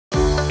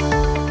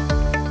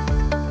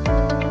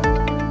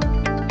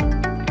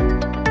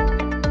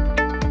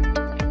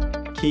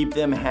Keep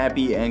them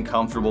happy and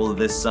comfortable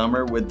this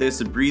summer with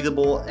this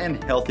breathable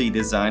and healthy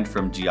design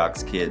from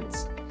Geox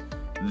Kids.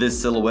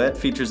 This silhouette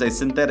features a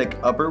synthetic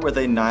upper with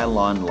a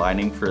nylon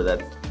lining for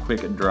that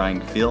quick drying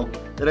feel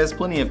that has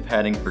plenty of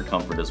padding for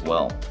comfort as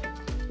well.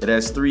 It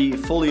has 3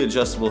 fully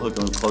adjustable hook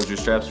and closure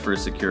straps for a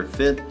secure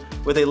fit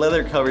with a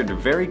leather covered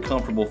very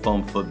comfortable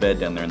foam footbed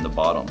down there in the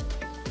bottom.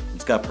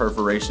 It's got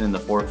perforation in the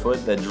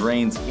forefoot that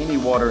drains any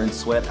water and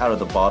sweat out of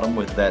the bottom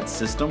with that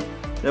system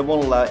that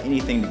won't allow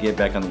anything to get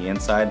back on the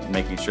inside,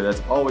 making sure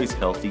that's always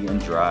healthy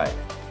and dry.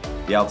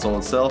 The outsole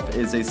itself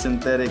is a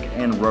synthetic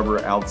and rubber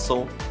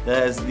outsole that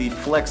has the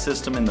flex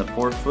system in the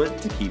forefoot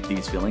to keep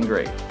these feeling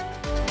great.